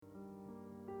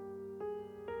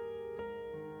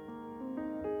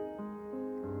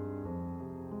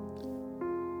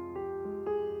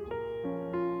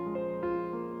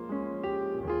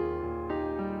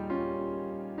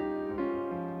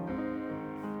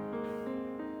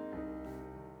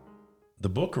The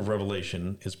book of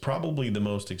Revelation is probably the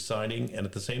most exciting and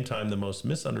at the same time the most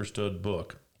misunderstood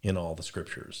book in all the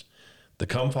scriptures. The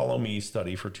Come Follow Me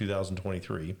study for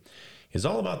 2023 is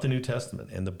all about the New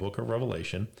Testament, and the book of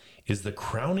Revelation is the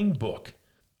crowning book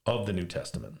of the New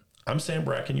Testament. I'm Sam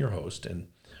Bracken, your host, and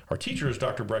our teacher is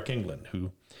Dr. Breck England,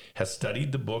 who has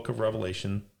studied the book of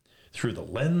Revelation through the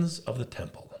lens of the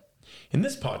temple. In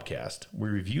this podcast, we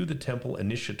review the temple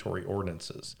initiatory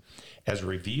ordinances as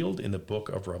revealed in the book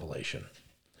of Revelation.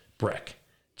 Breck,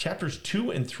 chapters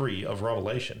 2 and 3 of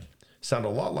Revelation sound a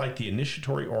lot like the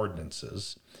initiatory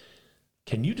ordinances.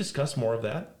 Can you discuss more of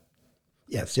that?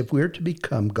 Yes, if we're to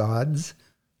become gods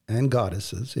and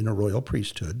goddesses in a royal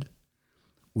priesthood,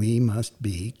 we must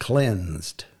be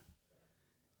cleansed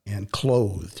and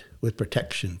clothed with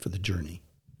protection for the journey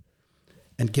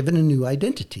and given a new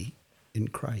identity in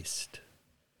Christ.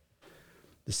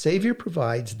 The Savior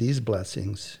provides these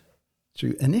blessings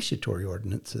through initiatory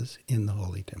ordinances in the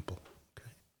Holy Temple.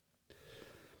 Okay.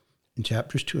 In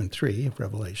chapters 2 and 3 of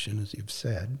Revelation, as you've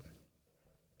said,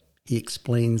 he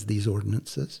explains these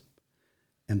ordinances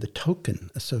and the token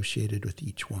associated with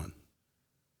each one.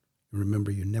 Remember,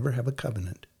 you never have a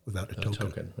covenant without a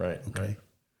token. Right. Okay. Right.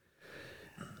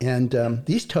 And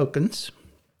these tokens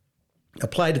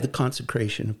apply to the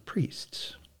consecration of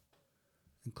priests,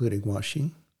 including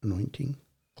washing, anointing,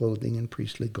 clothing in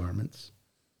priestly garments,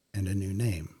 and a new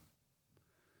name.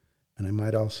 And I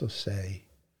might also say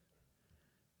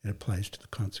it applies to the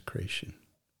consecration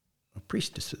of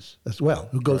priestesses as well,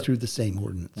 who go through the same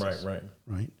ordinances.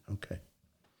 Right? Okay.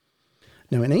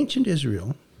 Now, in ancient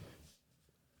Israel,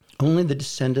 only the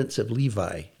descendants of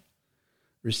Levi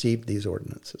received these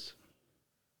ordinances.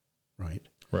 Right?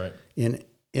 Right. In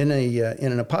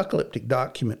an apocalyptic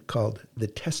document called the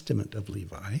Testament of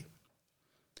Levi,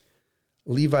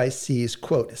 Levi sees,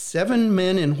 quote, 7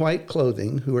 men in white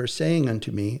clothing who are saying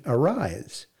unto me,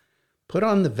 Arise, put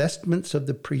on the vestments of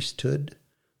the priesthood,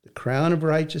 the crown of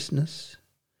righteousness,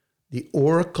 the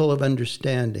oracle of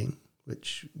understanding,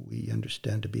 which we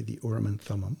understand to be the Urim and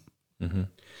Thummim,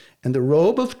 and the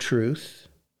robe of truth,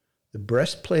 the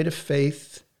breastplate of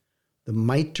faith, the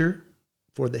mitre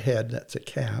for the head, that's a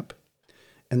cap,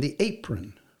 and the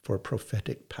apron for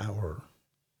prophetic power,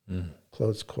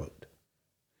 close quote.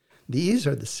 These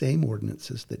are the same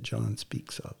ordinances that John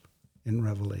speaks of in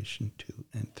Revelation 2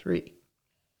 and 3.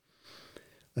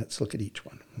 Let's look at each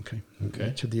one, okay?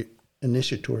 Each of the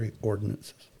initiatory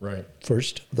ordinances. Right.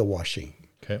 First, the washing.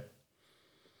 Okay.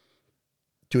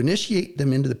 To initiate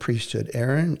them into the priesthood,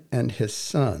 Aaron and his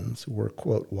sons were,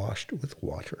 quote, washed with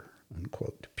water,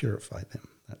 unquote, to purify them.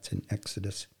 That's in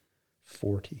Exodus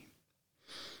 40.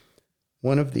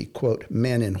 One of the, quote,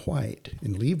 men in white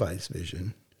in Levi's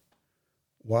vision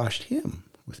washed him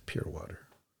with pure water.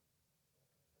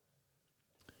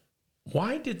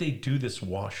 Why did they do this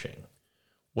washing?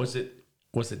 Was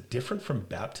it different from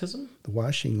baptism? The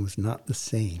washing was not the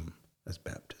same as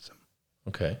baptism.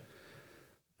 Okay.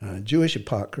 Jewish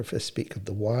apocrypha speak of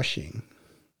the washing.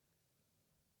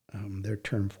 Their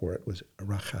term for it was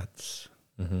rachatz.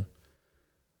 The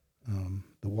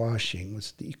washing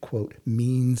was the, quote,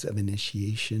 means of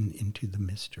initiation into the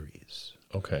mysteries.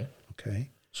 Okay.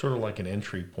 Sort of like an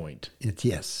entry point.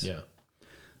 Yes. Yeah.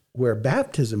 Where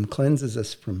baptism cleanses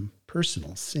us from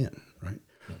personal sin, right?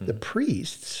 The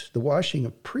priests, the washing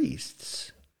of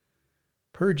priests,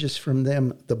 purges from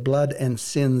them the blood and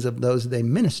sins of those they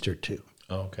minister to.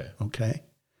 Oh, Okay?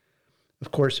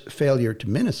 Of course, failure to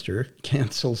minister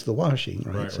cancels the washing,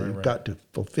 right? So you've got to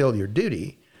fulfill your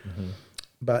duty.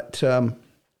 But, and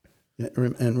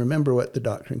remember what the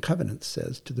Doctrine and Covenants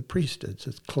says to the priesthood. It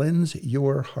says, cleanse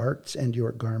your hearts and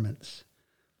your garments,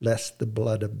 lest the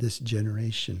blood of this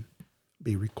generation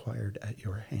be required at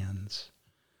your hands.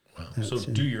 Wow. So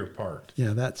do your part.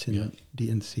 Yeah, that's in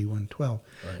D&C 112.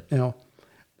 Right. Now,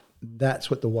 that's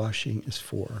what the washing is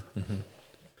for.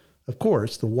 Of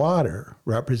course, the water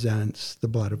represents the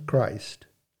blood of Christ.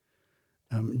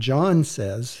 John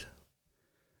says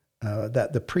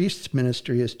that the priest's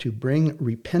ministry is to bring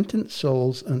repentant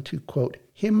souls unto, quote,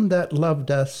 him that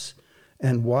loved us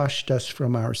and washed us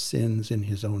from our sins in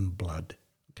his own blood.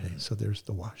 Okay, so there's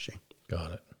the washing.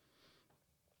 Got it.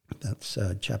 That's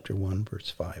chapter 1, verse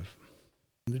 5.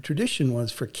 The tradition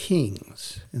was for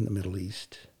kings in the Middle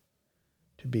East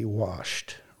to be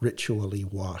washed, ritually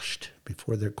washed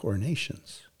before their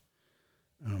coronations.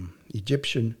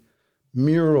 Egyptian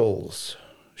murals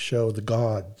show the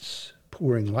gods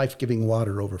pouring life-giving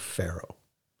water over Pharaoh.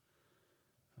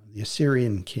 The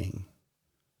Assyrian king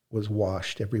was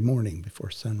washed every morning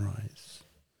before sunrise,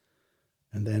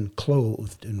 and then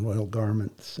clothed in royal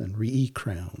garments and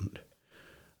re-crowned.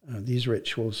 These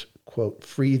rituals, quote,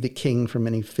 free the king from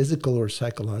any physical or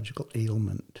psychological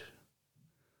ailment.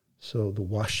 So the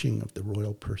washing of the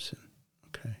royal person,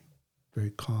 okay,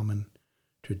 very common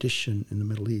tradition in the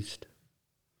Middle East.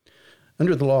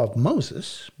 Under the law of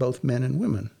Moses, both men and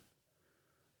women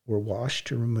were washed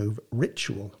to remove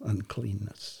ritual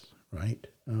uncleanness, right?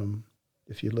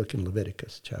 If you look in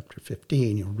Leviticus chapter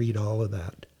 15, you'll read all of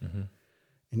that. Mm-hmm.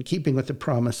 In keeping with the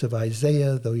promise of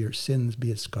Isaiah, though your sins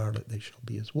be as scarlet, they shall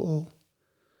be as wool.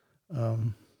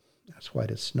 As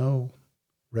white as snow,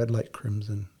 red like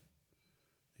crimson,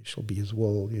 they shall be as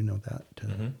wool. You know that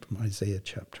from Isaiah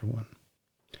chapter 1.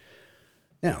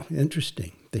 Now,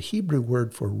 interesting. The Hebrew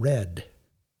word for red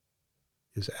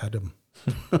is Adam.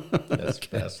 That's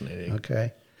fascinating.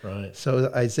 Okay. Right. So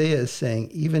Isaiah is saying,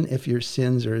 even if your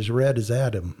sins are as red as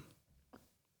Adam,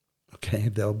 okay,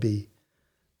 they'll be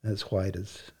as white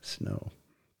as snow.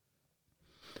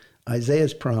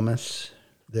 Isaiah's promise,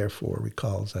 therefore,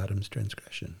 recalls Adam's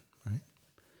transgression, right?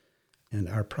 And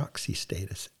our proxy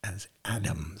status as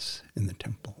Adams in the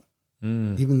temple.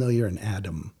 Even though you're an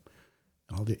Adam,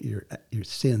 your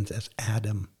sins as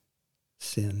Adam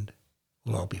sinned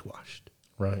will all be washed.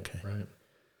 Right, okay. Right.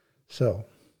 So,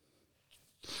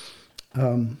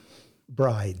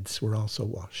 brides were also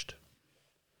washed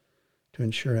to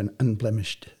ensure an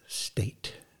unblemished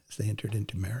state as they entered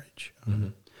into marriage.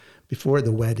 Before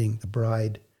the wedding, the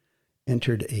bride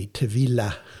entered a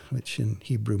tevilah, which in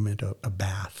Hebrew meant a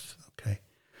bath, okay,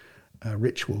 a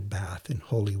ritual bath in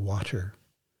holy water,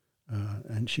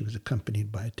 and she was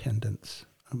accompanied by attendants.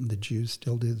 The Jews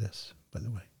still do this, by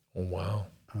the way. Oh, wow.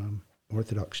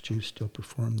 Orthodox Jews still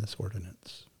perform this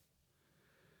ordinance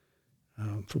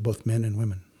for both men and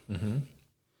women. Mm-hmm.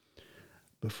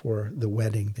 Before the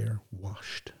wedding, they're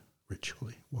washed,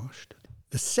 ritually washed.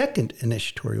 The second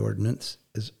initiatory ordinance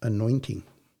is anointing.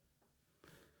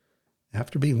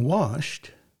 After being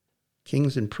washed,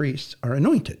 kings and priests are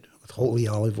anointed with holy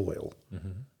olive oil,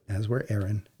 as were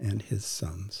Aaron and his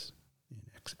sons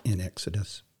in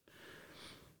Exodus.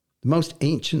 The most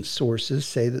ancient sources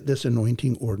say that this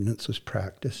anointing ordinance was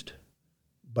practiced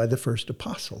by the first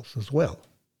apostles as well.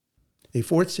 A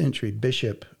 4th century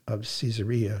bishop of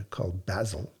Caesarea called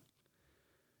Basil,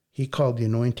 he called the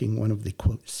anointing one of the,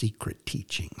 quote, secret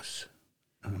teachings,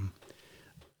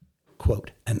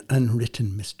 quote, an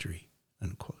unwritten mystery,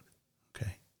 unquote.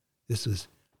 Okay, this was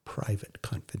private,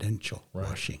 confidential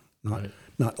washing,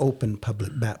 not open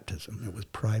public baptism. It was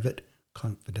private,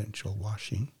 confidential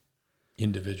washing.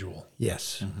 Individual.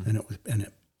 Yes,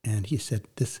 and he said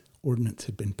this ordinance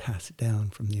had been passed down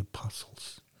from the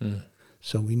apostles.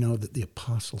 So we know that the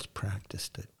apostles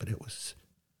practiced it, but it was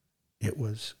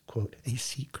quote, a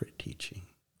secret teaching,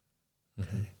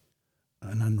 okay,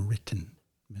 an unwritten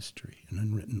mystery, an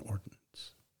unwritten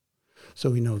ordinance. So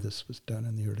we know this was done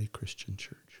in the early Christian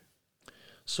church.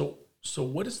 So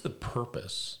what is the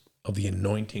purpose of the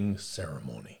anointing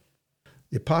ceremony?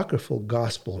 The apocryphal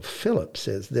Gospel of Philip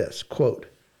says this, quote,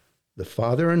 the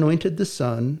Father anointed the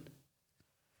Son,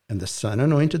 and the Son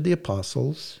anointed the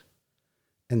apostles,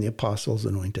 and the apostles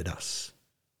anointed us.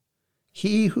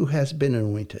 He who has been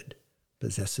anointed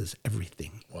possesses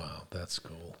everything. Wow, that's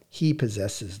cool. He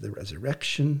possesses the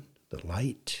resurrection, the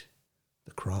light,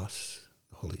 the cross,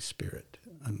 the Holy Spirit,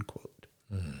 unquote.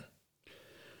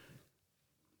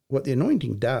 What the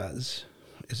anointing does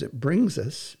is it brings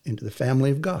us into the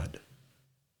family of God.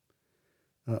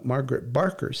 Margaret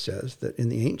Barker says that in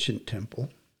the ancient temple,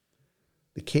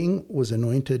 the king was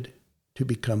anointed to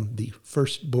become the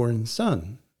firstborn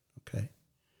son, okay,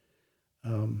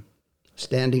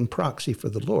 standing proxy for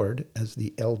the Lord as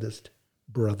the eldest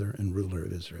brother and ruler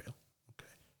of Israel.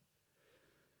 Okay.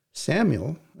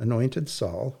 Samuel anointed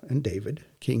Saul and David,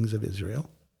 kings of Israel,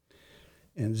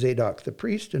 and Zadok the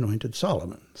priest anointed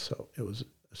Solomon. So it was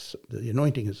the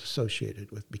anointing is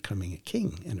associated with becoming a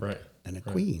king and a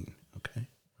queen. Okay.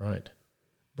 Right.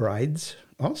 Brides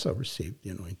also received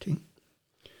the anointing.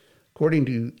 According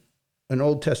to an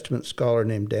Old Testament scholar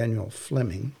named Daniel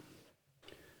Fleming,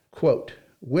 quote,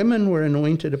 women were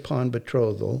anointed upon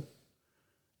betrothal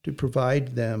to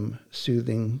provide them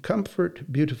soothing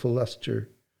comfort, beautiful luster,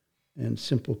 and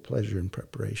simple pleasure in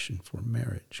preparation for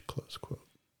marriage, close quote.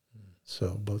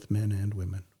 So both men and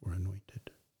women were anointed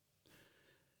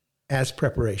as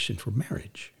preparation for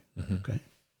marriage, okay?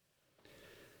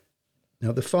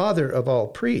 Now, the father of all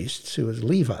priests, who was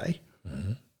Levi,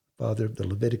 father of the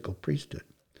Levitical priesthood,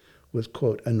 was,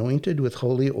 quote, anointed with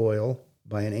holy oil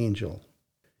by an angel.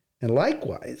 And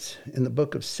likewise, in the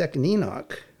book of 2nd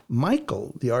Enoch,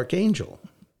 Michael, the archangel,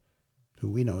 who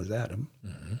we know as Adam,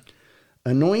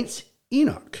 anoints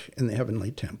Enoch in the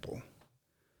heavenly temple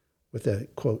with a,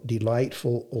 quote,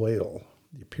 delightful oil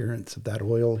The appearance of that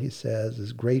oil, he says,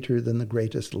 is greater than the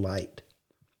greatest light.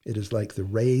 It is like the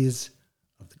rays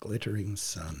of the glittering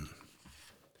sun.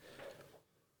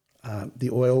 The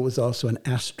oil was also an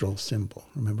astral symbol.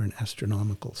 Remember, an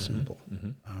astronomical symbol.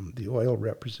 The oil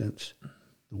represents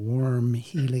the warm,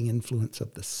 healing influence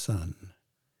of the sun,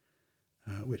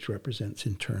 which represents,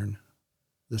 in turn,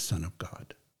 the Son of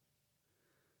God.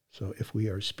 So if we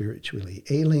are spiritually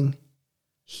ailing,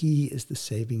 he is the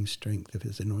saving strength of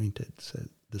his anointed. So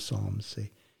the Psalms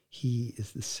say, he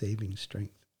is the saving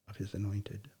strength of his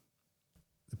anointed.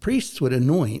 The priests would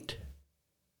anoint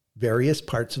various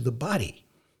parts of the body,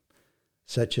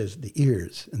 such as the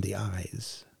ears and the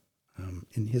eyes.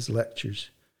 In his lectures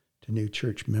to new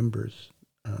church members,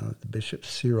 the Bishop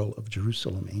Cyril of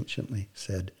Jerusalem anciently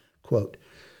said, quote,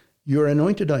 "You are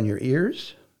anointed on your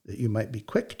ears, that you might be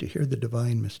quick to hear the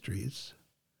divine mysteries."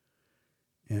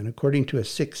 And according to a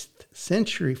 6th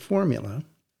century formula,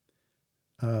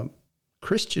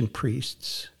 Christian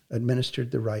priests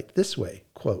administered the rite this way,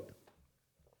 quote,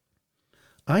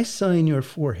 "I sign your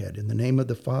forehead in the name of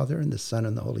the Father and the Son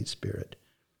and the Holy Spirit,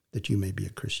 that you may be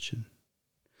a Christian.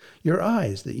 Your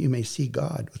eyes, that you may see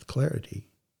God with clarity.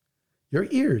 Your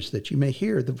ears, that you may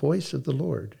hear the voice of the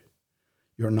Lord.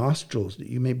 Your nostrils, that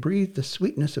you may breathe the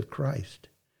sweetness of Christ.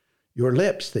 Your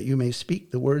lips, that you may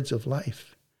speak the words of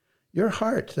life. Your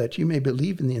heart, that you may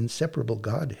believe in the inseparable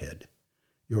Godhead.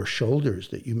 Your shoulders,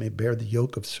 that you may bear the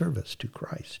yoke of service to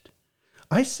Christ.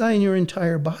 I sign your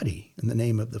entire body in the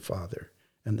name of the Father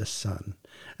and the Son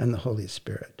and the Holy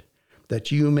Spirit,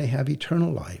 that you may have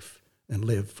eternal life and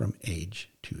live from age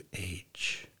to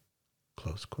age."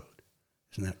 Close quote.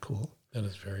 Isn't that cool? That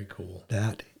is very cool.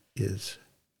 That is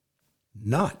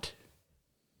not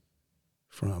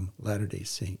from Latter-day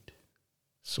Saint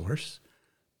source,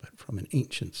 but from an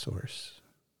ancient source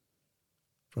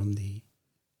from the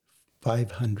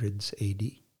 500s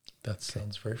AD. That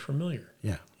sounds very familiar.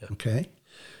 Yeah. Yeah. Okay.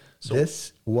 So,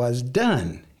 This was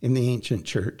done in the ancient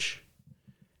church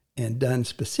and done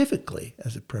specifically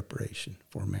as a preparation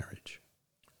for marriage.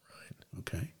 right.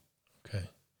 Okay. Okay.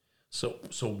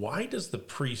 So why does the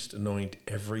priest anoint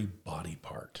every body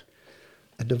part?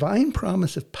 A divine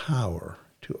promise of power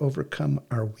to overcome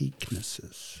our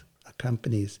weaknesses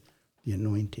accompanies the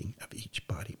anointing of each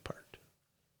body part.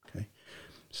 Okay.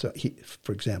 So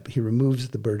for example, he removes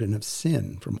the burden of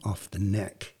sin from off the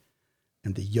neck,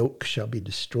 and the yoke shall be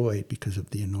destroyed because of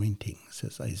the anointing,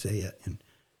 says Isaiah in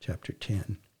chapter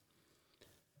 10.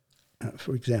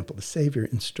 For example, the Savior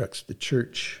instructs the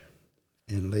church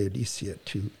in Laodicea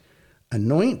to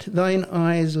anoint thine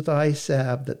eyes with eye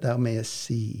salve that thou mayest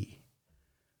see.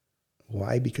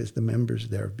 Why? Because the members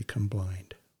there have become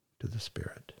blind to the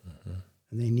Spirit.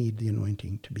 And they need the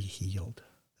anointing to be healed.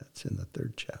 That's in the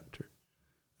 3rd chapter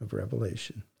of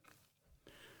Revelation.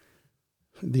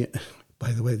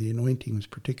 By the way, the anointing was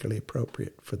particularly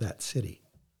appropriate for that city,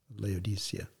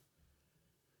 Laodicea,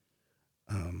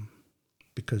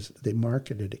 because they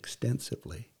marketed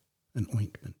extensively an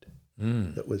ointment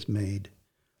that was made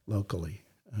locally.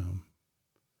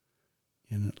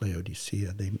 In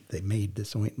Laodicea, they made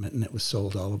this ointment, and it was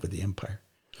sold all over the empire.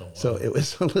 Oh, wow. So it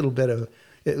was a little bit of,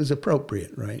 it was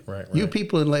appropriate, right? Right. You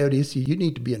people in Laodicea, you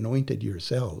need to be anointed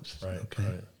yourselves. Right. Okay.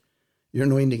 Right. You're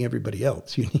anointing everybody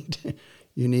else. You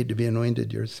need to be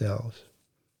anointed yourselves.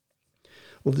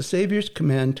 Well, the Savior's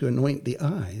command to anoint the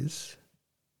eyes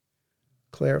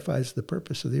clarifies the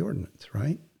purpose of the ordinance,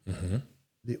 right?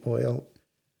 The oil,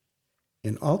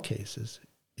 in all cases,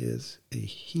 is a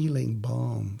healing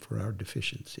balm for our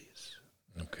deficiencies.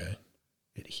 Okay.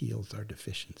 It heals our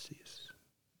deficiencies.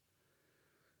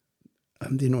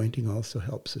 The anointing also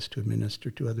helps us to administer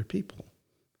to other people.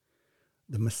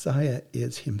 The Messiah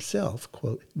is himself,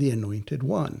 quote, the anointed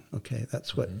one. Okay,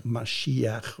 that's what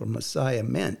Mashiach or Messiah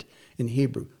meant in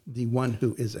Hebrew, the one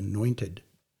who is anointed.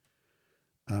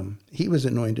 He was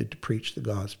anointed to preach the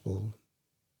gospel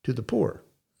to the poor.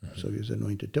 So he was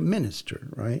anointed to minister,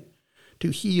 right?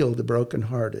 To heal the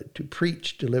brokenhearted, to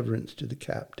preach deliverance to the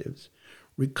captives,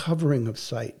 recovering of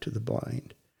sight to the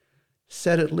blind,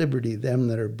 set at liberty them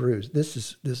that are bruised. This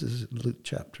is Luke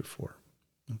chapter 4.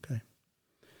 Okay.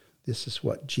 This is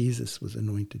what Jesus was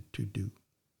anointed to do.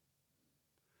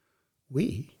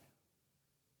 We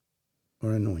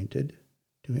are anointed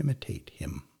to imitate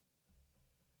him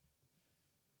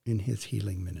in his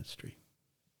healing ministry.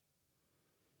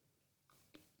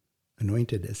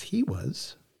 Anointed as he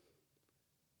was,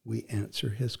 we answer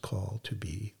his call to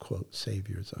be, quote,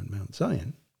 saviors on Mount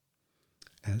Zion,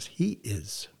 as he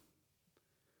is.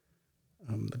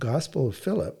 The Gospel of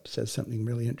Philip says something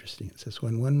really interesting. It says,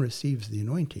 when one receives the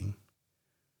anointing,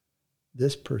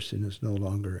 this person is no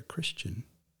longer a Christian.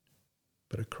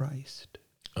 but a Christ.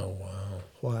 Oh, wow.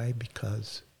 Why?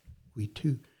 Because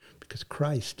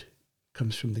Christ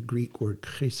comes from the Greek word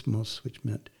chrismos, which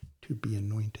meant to be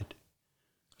anointed.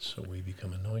 So we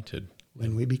become anointed.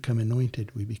 When we become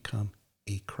anointed, we become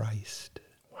a Christ.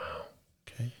 Wow.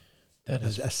 Okay? That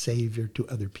As is a savior to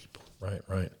other people. right,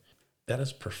 right. That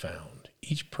is profound.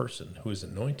 Each person who is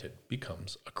anointed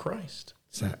becomes a Christ.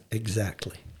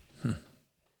 Exactly.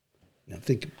 Now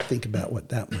think about what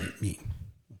that might mean.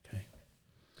 Okay.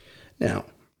 Now,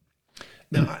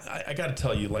 I got to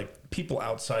tell you, like, people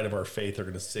outside of our faith are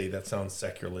going to say that sounds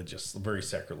sacrilegious, very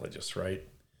sacrilegious, right?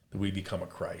 That we become a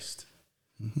Christ.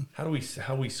 Mm-hmm. How do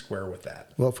we square with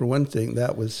that? well, for one thing,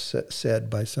 that was said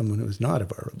by someone who was not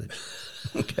of our religion.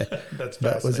 Okay. That's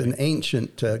That was an fascinating.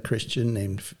 ancient Christian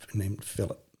named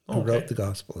Philip, who Okay. wrote the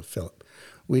Gospel of Philip.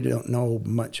 We don't know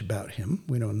much about him.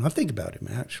 We know nothing about him,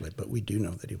 actually, but we do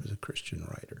know that he was a Christian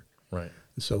writer. Right.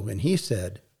 And so when he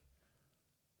said,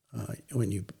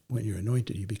 when you're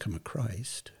anointed, you become a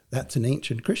Christ, that's an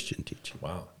ancient Christian teaching.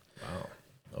 Wow. Wow.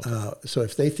 Okay. So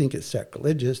if they think it's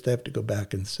sacrilegious, they have to go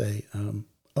back and say,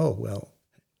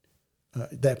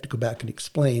 they have to go back and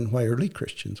explain why early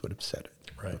Christians would have said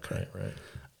it. Right. Okay.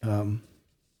 Right.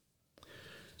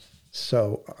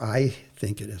 So I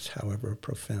think it is, however, a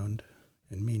profound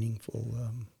and meaningful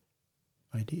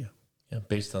idea. Yeah.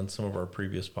 Based on some of our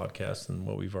previous podcasts and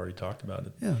what we've already talked about,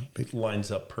 it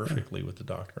lines up perfectly with the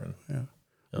doctrine. Yeah.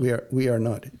 Yeah. We are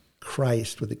not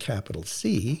Christ with a capital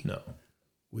C. No.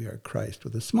 We are Christ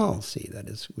with a small c. That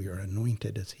is, we are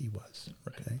anointed as he was.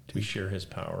 Right. Okay, We share his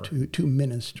power. to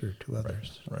minister to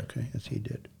others. Right. Okay, as he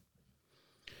did.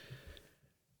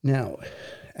 Now,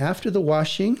 after the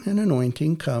washing and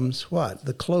anointing comes what?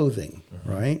 The clothing,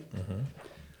 right? Mm-hmm.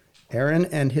 Aaron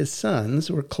and his sons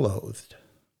were clothed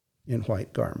in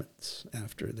white garments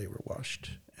after they were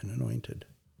washed and anointed.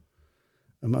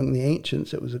 Among the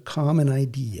ancients, it was a common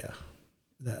idea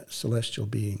that celestial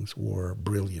beings wore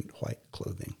brilliant white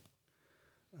clothing,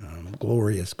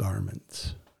 glorious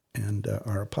garments, and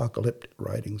our apocalyptic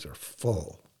writings are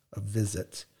full of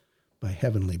visits by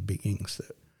heavenly beings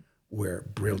that wear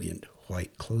brilliant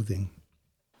white clothing.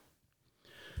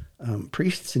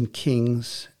 Priests and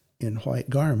kings in white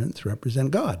garments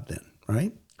represent God then,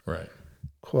 right? Right.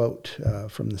 Quote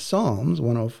from the Psalms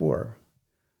 104,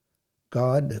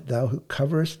 God, thou who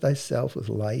coverest thyself with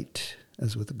light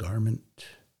as with a garment,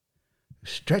 who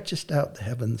stretchest out the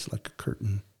heavens like a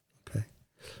curtain. Okay.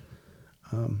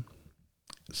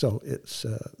 So it's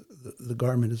the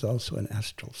garment is also an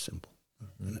astral symbol,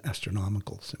 an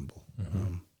astronomical symbol.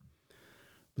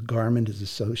 The garment is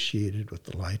associated with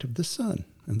the light of the sun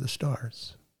and the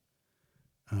stars.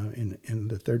 In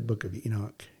the third book of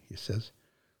Enoch, he says,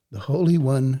 the Holy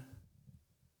One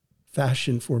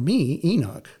fashioned for me,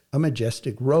 Enoch, a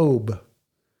majestic robe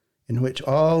in which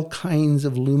all kinds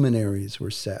of luminaries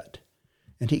were set,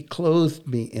 and he clothed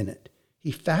me in it.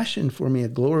 He fashioned for me a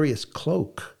glorious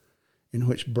cloak in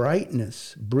which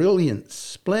brightness, brilliance,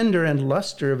 splendor, and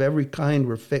luster of every kind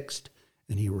were fixed,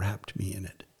 and he wrapped me in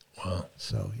it. Wow.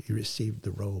 So he received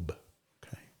the robe.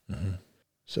 Okay. Mm-hmm.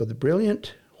 So the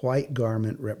brilliant white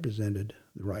garment represented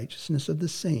the righteousness of the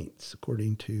saints,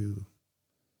 according to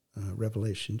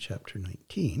Revelation chapter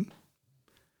 19.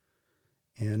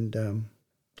 And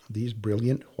these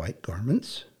brilliant white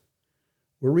garments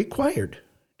were required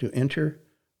to enter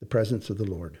the presence of the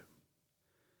Lord.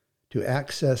 To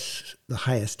access the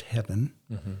highest heaven,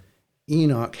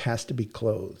 Enoch has to be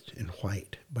clothed in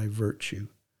white by virtue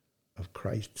of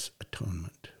Christ's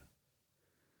atonement.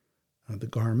 The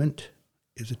garment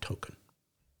is a token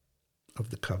of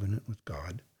the covenant with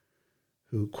God,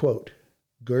 who, quote,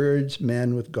 girds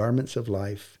men with garments of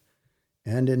life,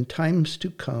 and in times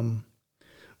to come,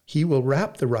 he will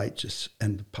wrap the righteous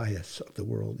and the pious of the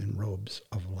world in robes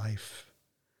of life.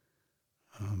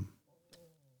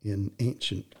 In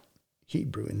ancient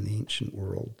Hebrew, in the ancient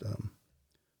world,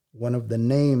 one of the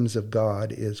names of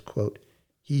God is, quote,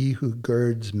 he who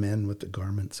girds men with the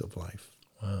garments of life.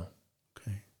 Wow.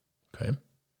 Okay.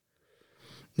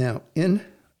 Now, in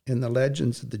the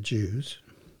legends of the Jews,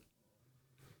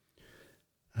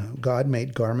 God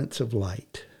made garments of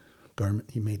light.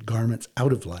 He made garments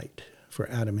out of light for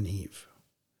Adam and Eve.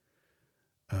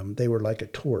 They were like a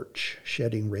torch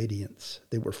shedding radiance.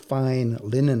 They were fine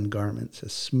linen garments,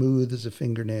 as smooth as a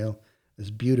fingernail,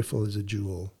 as beautiful as a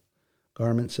jewel.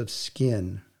 Garments of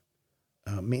skin,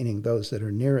 meaning those that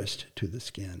are nearest to the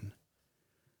skin.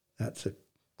 That's a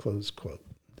close quote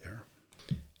there.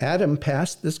 Adam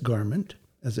passed this garment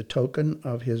as a token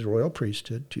of his royal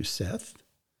priesthood to Seth,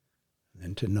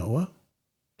 then to Noah,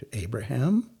 to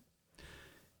Abraham,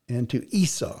 and to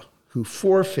Esau, who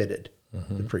forfeited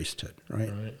the priesthood,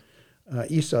 right?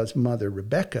 Right. Esau's mother,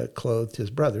 Rebekah, clothed his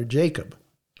brother, Jacob,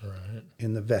 Right.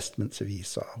 in the vestments of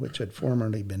Esau, which had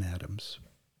formerly been Adam's.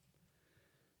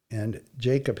 And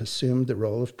Jacob assumed the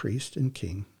role of priest and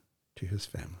king to his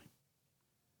family.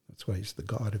 That's why he's the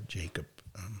God of Jacob.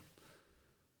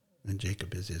 And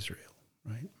Jacob is Israel,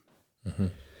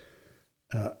 right?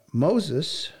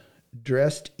 Moses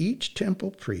dressed each temple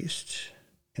priest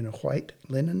in a white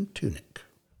linen tunic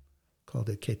called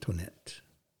a ketonet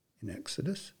in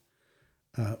Exodus,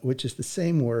 which is the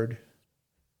same word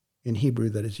in Hebrew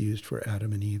that is used for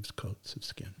Adam and Eve's coats of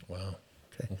skin. Wow.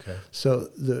 Okay. So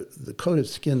the coat of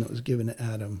skin that was given to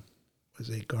Adam was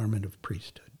a garment of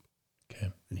priesthood.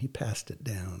 Okay. And he passed it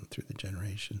down through the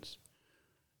generations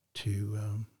to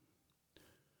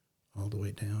all the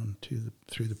way down to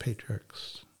through the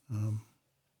patriarchs,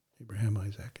 Abraham,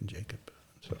 Isaac, and Jacob,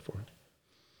 and so forth.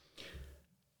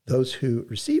 Those who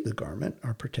receive the garment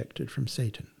are protected from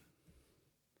Satan.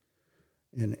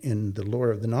 In the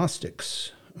lore of the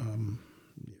Gnostics,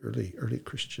 the early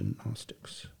Christian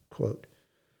Gnostics, quote,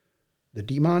 "The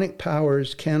demonic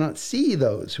powers cannot see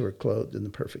those who are clothed in the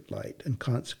perfect light and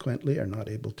consequently are not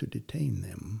able to detain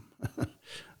them."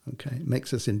 Okay, it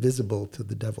makes us invisible to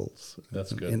the devils.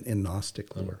 That's good. In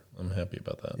Gnostic lore. I'm happy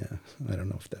about that. Yeah, I don't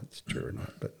know if that's true or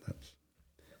not, but that's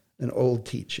an old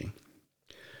teaching.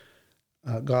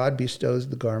 God bestows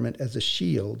the garment as a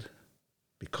shield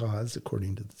because,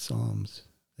 according to the Psalms,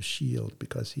 a shield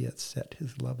because he hath set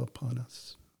his love upon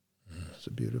us. It's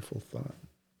a beautiful thought.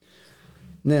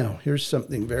 Now, here's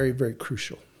something very, very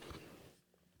crucial.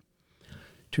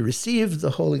 To receive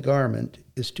the holy garment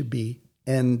is to be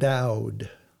endowed.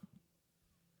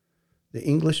 The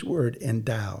English word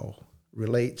endow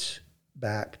relates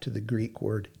back to the Greek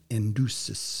word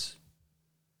endousis.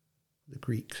 The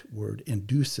Greek word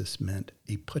endousis meant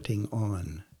a putting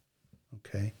on.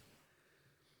 Okay?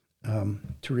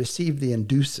 To receive the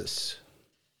endousis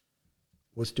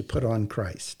was to put on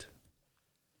Christ.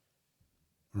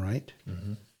 All right?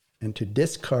 And to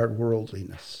discard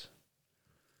worldliness.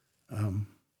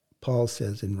 Paul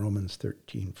says in Romans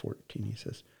 13:14, he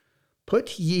says,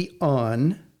 "Put ye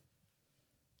on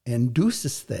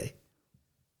endousis."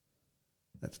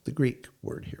 That's the Greek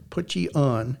word here. "Put ye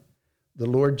on the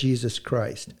Lord Jesus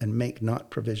Christ and make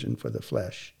not provision for the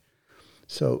flesh."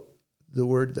 So the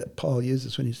word that Paul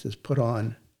uses when he says put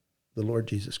on the Lord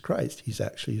Jesus Christ, he's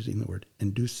actually using the word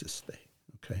endousis,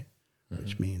 okay,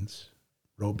 which means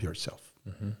robe yourself.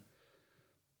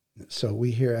 So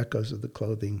we hear echoes of the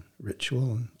clothing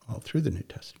ritual and all through the New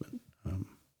Testament.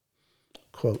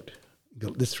 Quote,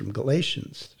 this from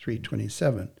Galatians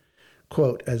 3:27,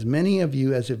 quote, "As many of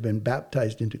you as have been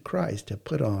baptized into Christ have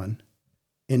put on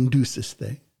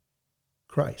endousis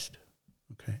Christ."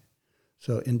 Okay,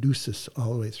 so endousis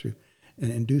all the way through.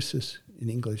 And endousis in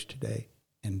English today,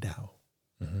 endow.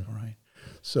 All right.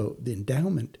 So the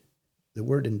endowment, the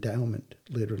word endowment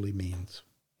literally means.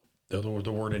 The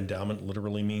word endowment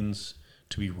literally means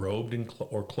to be robed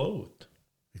or clothed.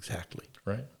 Exactly.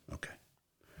 Right. Okay.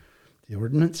 The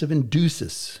ordinance of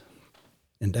endousis,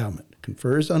 endowment,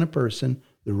 confers on a person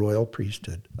the royal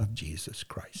priesthood of Jesus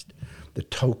Christ. The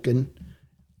token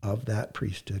of that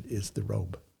priesthood is the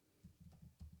robe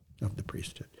of the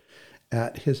priesthood.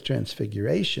 At his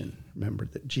transfiguration, remember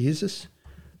that Jesus'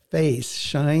 face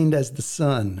shined as the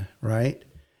sun, right?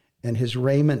 And his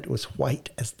raiment was white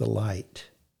as the light.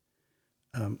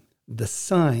 The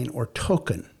sign or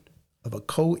token of a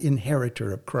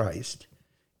co-inheritor of Christ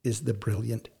is the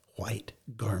brilliant white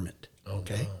garment.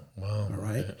 Okay? Wow. All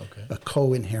right? Okay. A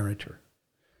co-inheritor.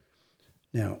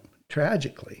 Now,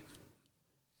 tragically,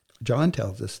 John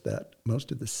tells us that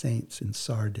most of the saints in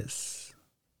Sardis,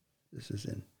 this is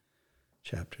in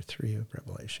chapter 3 of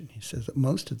Revelation, he says that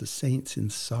most of the saints in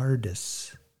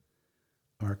Sardis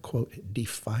are, quote,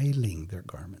 defiling their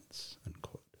garments,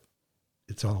 unquote.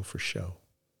 It's all for show.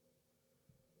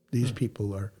 These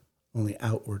people are only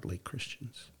outwardly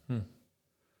Christians.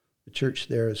 The church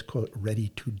there is, quote, ready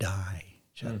to die,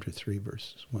 chapter 3,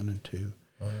 verses 1 and 2.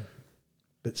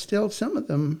 But still, some of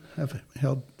them have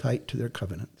held tight to their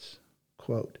covenants.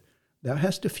 Quote, "Thou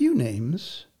hast a few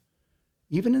names,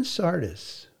 even in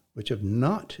Sardis, which have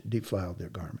not defiled their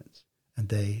garments, and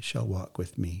they shall walk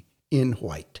with me in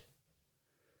white,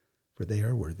 for they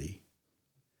are worthy.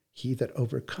 He that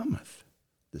overcometh,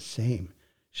 the same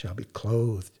shall be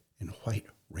clothed in white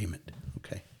raiment."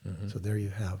 Okay, so there you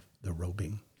have the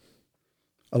robing.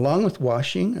 Along with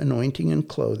washing, anointing, and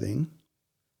clothing,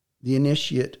 the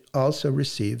initiate also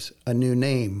receives a new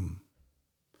name.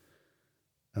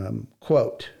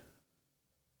 Quote,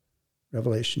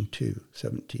 Revelation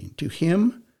 2:17, "To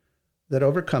him that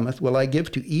overcometh will I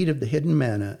give to eat of the hidden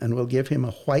manna, and will give him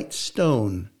a white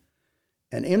stone,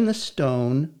 and in the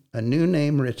stone a new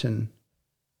name written,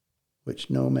 which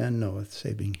no man knoweth,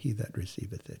 saving he that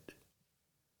receiveth it.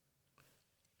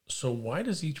 So why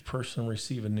does each person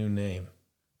receive a new name?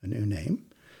 A new name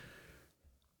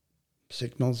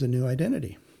signals a new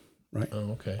identity, right?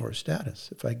 Oh, okay. Or status.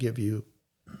 If I give you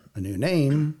a new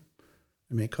name,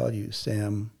 I may call you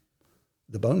Sam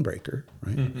the Bone Breaker,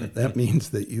 right? That means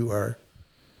that you are,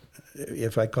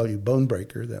 if I call you Bone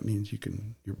Breaker, that means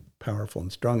you're powerful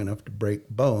and strong enough to break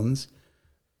bones,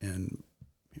 and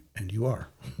you are,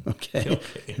 okay?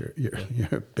 You're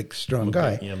a big, strong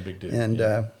guy. Yeah, I'm a big dude. And,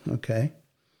 okay.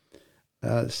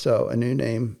 So a new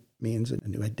name means a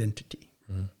new identity.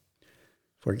 Mm-hmm.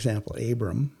 For example,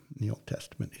 Abram in the Old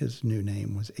Testament, his new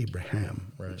name was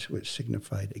Abraham, right. which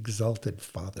signified exalted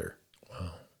father.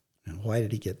 Wow. And why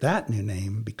did he get that new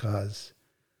name? Because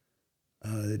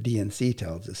the DNC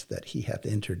tells us that he hath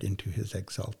entered into his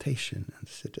exaltation and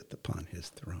sitteth upon his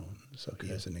throne. So he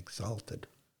is an exalted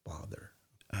father.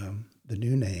 The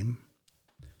new name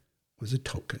was a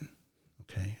token,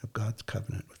 okay, of God's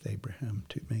covenant with Abraham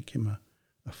to make him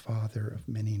a father of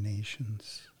many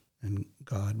nations. And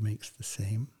God makes the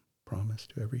same promise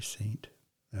to every saint.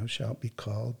 Thou shalt be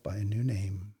called by a new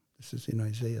name. This is in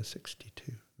Isaiah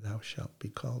 62. Thou shalt be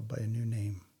called by a new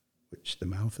name, which the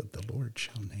mouth of the Lord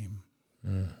shall name.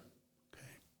 Okay.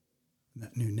 And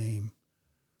that new name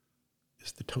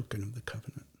is the token of the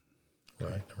covenant.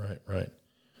 Okay. Right.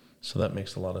 So that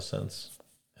makes a lot of sense.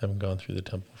 Having gone through the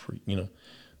temple for,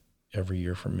 every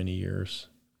year for many years.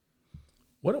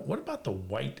 What about the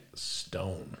white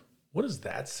stone? What does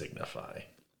that signify?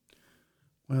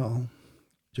 Well,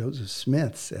 Joseph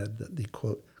Smith said that the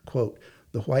quote,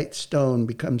 the white stone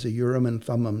becomes a Urim and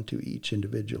Thummim to each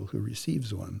individual who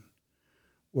receives one,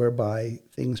 whereby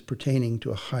things pertaining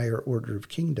to a higher order of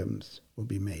kingdoms will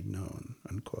be made known,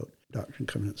 unquote. Doctrine and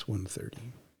Covenants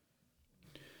 130.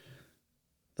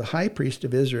 The high priest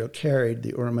of Israel carried the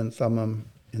Urim and Thummim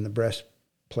in the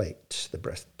breastplate, the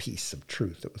breastpiece of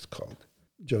truth it was called.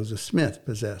 Joseph Smith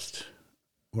possessed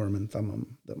Urim and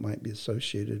Thummim that might be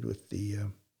associated with the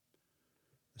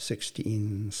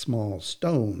 16 small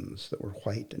stones that were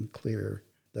white and clear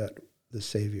that the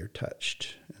Savior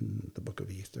touched in the book of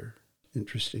Ether.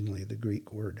 Interestingly, the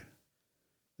Greek word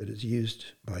that is used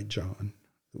by John,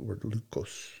 the word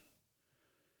leukos,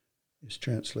 is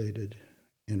translated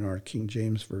in our King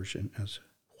James Version as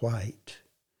white,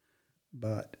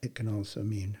 but it can also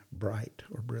mean bright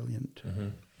or brilliant.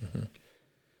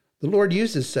 The Lord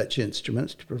uses such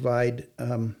instruments to provide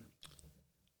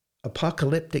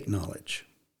apocalyptic knowledge.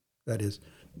 That is,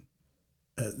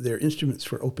 they're instruments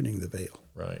for opening the veil.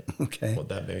 Right. Okay. Well,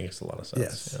 that makes a lot of sense.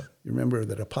 Yes. Yeah. You remember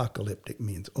that apocalyptic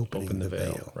means opening the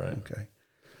veil. Right. Okay.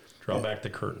 Draw back the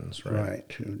curtains. Right.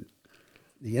 Right.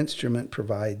 The instrument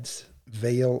provides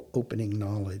veil opening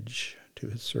knowledge to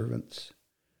his servants.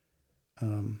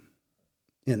 In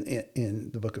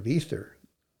the book of Ether,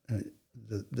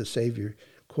 the Savior,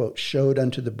 quote, showed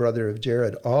unto the brother of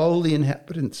Jared all the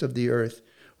inhabitants of the earth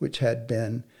which had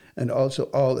been, and also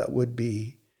all that would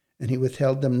be, and he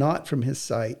withheld them not from his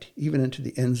sight, even unto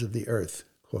the ends of the earth,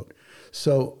 quote.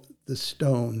 So the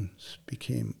stones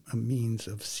became a means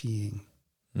of seeing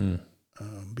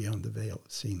beyond the veil,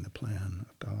 seeing the plan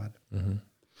of God.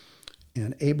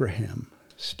 And Abraham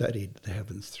studied the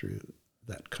heavens through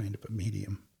that kind of a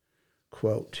medium.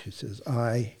 Quote, he says,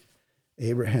 I,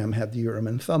 Abraham, had the Urim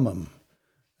and Thummim,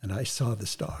 and I saw the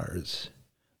stars,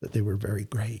 that they were very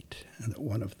great, and that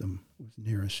one of them was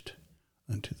nearest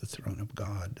unto the throne of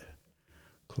God.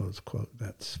 Close quote.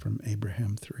 That's from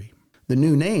Abraham 3. The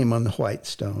new name on the white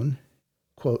stone,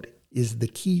 quote, is the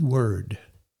key word.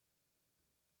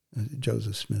 As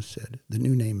Joseph Smith said, the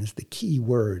new name is the key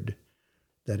word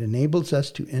that enables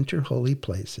us to enter holy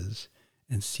places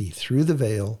and see through the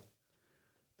veil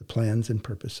the plans and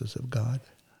purposes of God.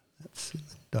 That's in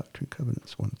the Doctrine and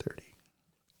Covenants 130.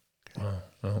 Okay.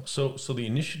 Wow. So the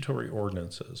initiatory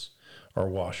ordinances are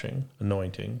washing,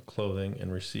 anointing, clothing,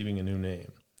 and receiving a new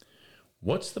name.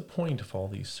 What's the point of all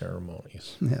these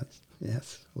ceremonies?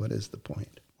 Yes. What is the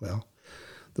point? Well,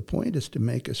 the point is to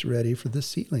make us ready for the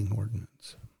sealing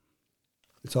ordinance.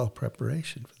 It's all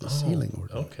preparation for the sealing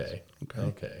ordinance.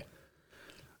 Okay.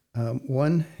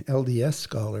 One LDS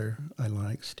scholar I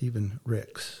like, Stephen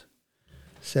Ricks,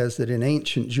 says that in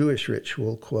ancient Jewish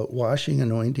ritual, quote, washing,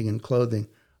 anointing, and clothing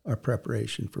are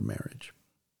preparation for marriage.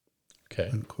 Okay.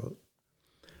 Unquote.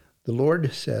 The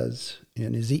Lord says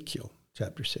in Ezekiel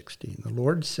chapter 16, the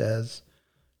Lord says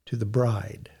to the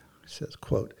bride, says,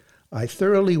 quote, I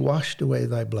thoroughly washed away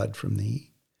thy blood from thee,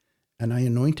 and I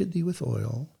anointed thee with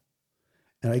oil,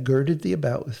 And I girded thee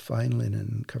about with fine linen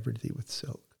and covered thee with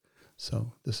silk.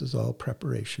 So this is all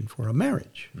preparation for a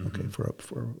marriage, okay, for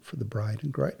the bride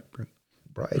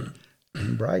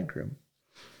and bridegroom.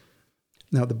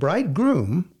 Now the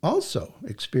bridegroom also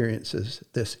experiences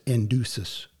this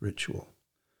induces ritual.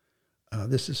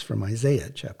 This is from Isaiah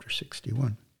chapter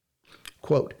 61.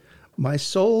 Quote, "My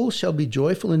soul shall be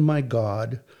joyful in my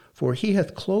God, for he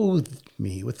hath clothed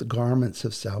me with the garments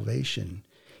of salvation.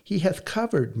 He hath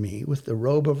covered me with the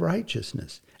robe of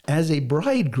righteousness, as a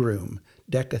bridegroom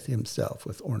decketh himself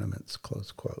with ornaments,"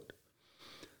 close quote.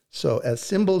 So as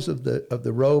symbols of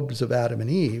the robes of Adam and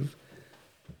Eve,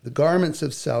 the garments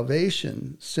of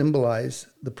salvation symbolize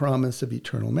the promise of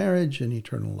eternal marriage and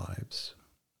eternal lives.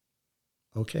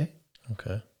 Okay?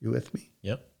 Okay. You with me?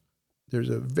 Yep. There's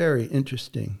a very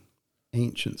interesting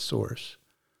ancient source,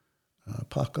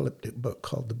 apocalyptic book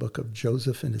called the Book of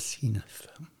Joseph and Asenath.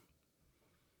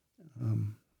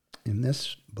 In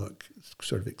this book, it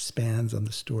sort of expands on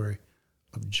the story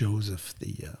of Joseph,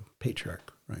 the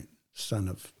patriarch, right, son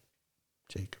of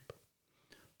Jacob,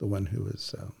 the one who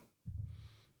was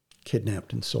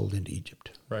kidnapped and sold into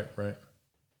Egypt. Right.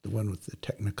 The one with the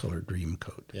Technicolor dream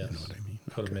coat. Yes. You know what I mean?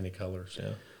 Coat of many colors,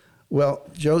 yeah. Well,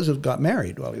 Joseph got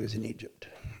married while he was in Egypt.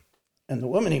 And the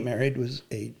woman he married was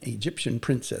an Egyptian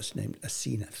princess named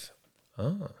Asenath.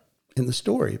 Ah. In the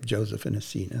story of Joseph and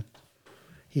Asenath,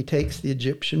 he takes the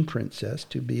Egyptian princess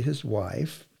to be his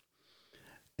wife.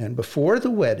 And before the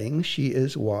wedding, she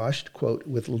is washed, quote,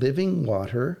 with living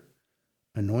water,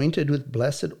 anointed with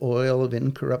blessed oil of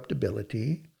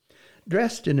incorruptibility,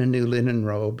 dressed in a new linen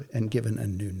robe, and given a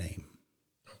new name.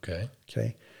 Okay.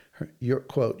 Your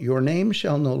quote, "Your name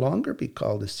shall no longer be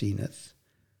called Asenath,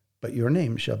 but your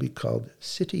name shall be called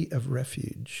City of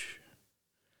Refuge,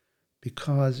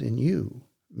 because in you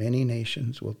many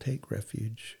nations will take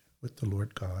refuge with the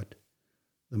Lord God,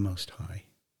 the Most High,"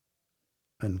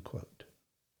 unquote.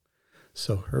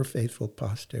 So her faithful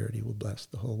posterity will bless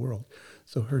the whole world.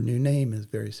 So her new name is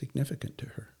very significant to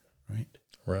her, right?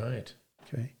 Right.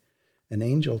 Okay. An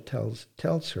angel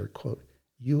tells her, quote,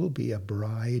 "You will be a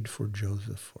bride for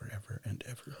Joseph forever and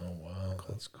ever." Oh, wow.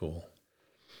 That's cool.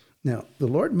 Now, the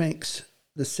Lord makes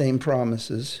the same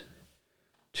promises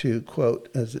to, quote,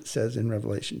 as it says in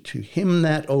Revelation, "to him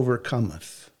that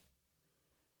overcometh."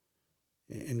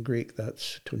 In Greek,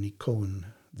 that's to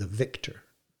Nikon, the victor,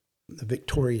 the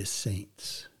victorious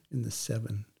saints in the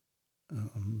 7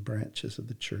 branches of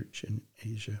the church in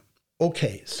Asia.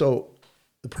 Okay, so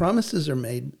the promises are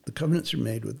made, the covenants are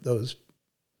made with those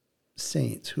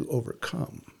saints who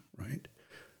overcome, right?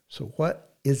 So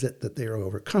what is it that they are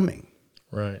overcoming?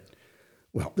 Right.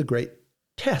 Well, the great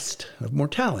test of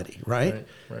mortality, right?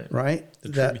 Right?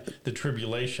 The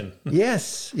tribulation.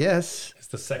 Yes. It's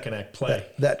the second act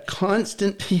play. That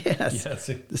constant, yes.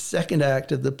 The second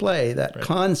act of the play, that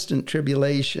constant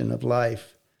tribulation of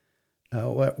life,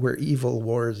 where evil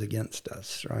wars against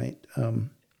us, right?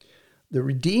 The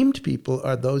redeemed people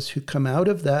are those who come out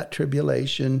of that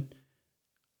tribulation,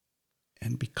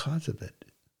 and because of it,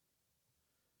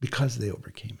 because they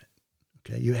overcame it.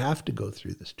 Okay, you have to go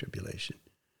through this tribulation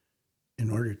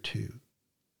in order to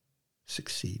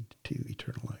succeed to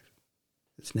eternal life.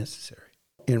 It's necessary.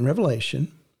 In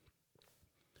Revelation,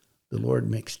 the Lord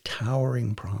makes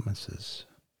towering promises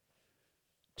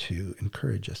to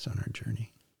encourage us on our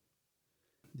journey.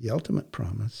 The ultimate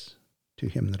promise, "to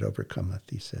him that overcometh,"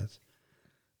 he says.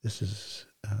 This is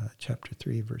chapter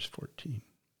 3, verse 14.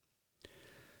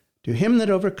 "To him that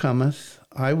overcometh,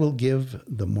 I will give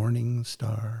the morning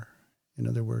star." In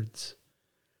other words,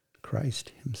 Christ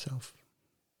himself.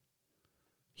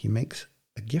 He makes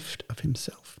a gift of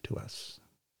himself to us.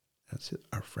 That's it,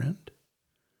 our friend,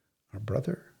 our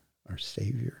brother, our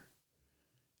Savior.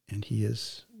 And he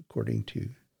is, according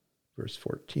to verse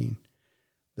 14,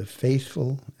 the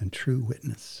faithful and true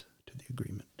witness to the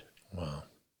agreement. Wow.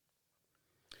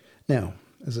 Now,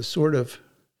 as a sort of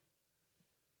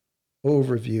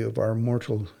overview of our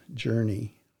mortal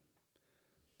journey,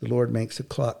 the Lord makes a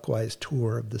clockwise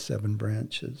tour of the 7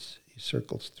 branches. He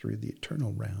circles through the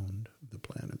eternal round of the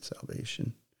plan of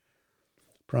salvation,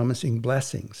 promising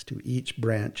blessings to each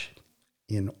branch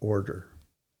in order.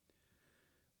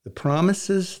 The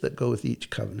promises that go with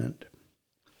each covenant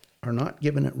are not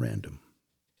given at random.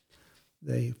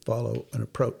 They follow an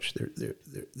approach.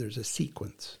 There's a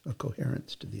sequence, a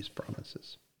coherence to these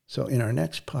promises. So in our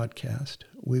next podcast,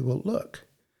 we will look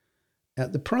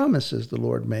at the promises the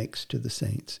Lord makes to the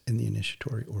saints in the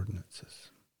Initiatory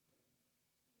Ordinances.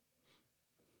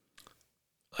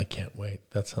 I can't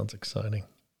wait. That sounds exciting.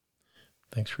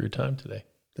 Thanks for your time today.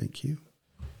 Thank you.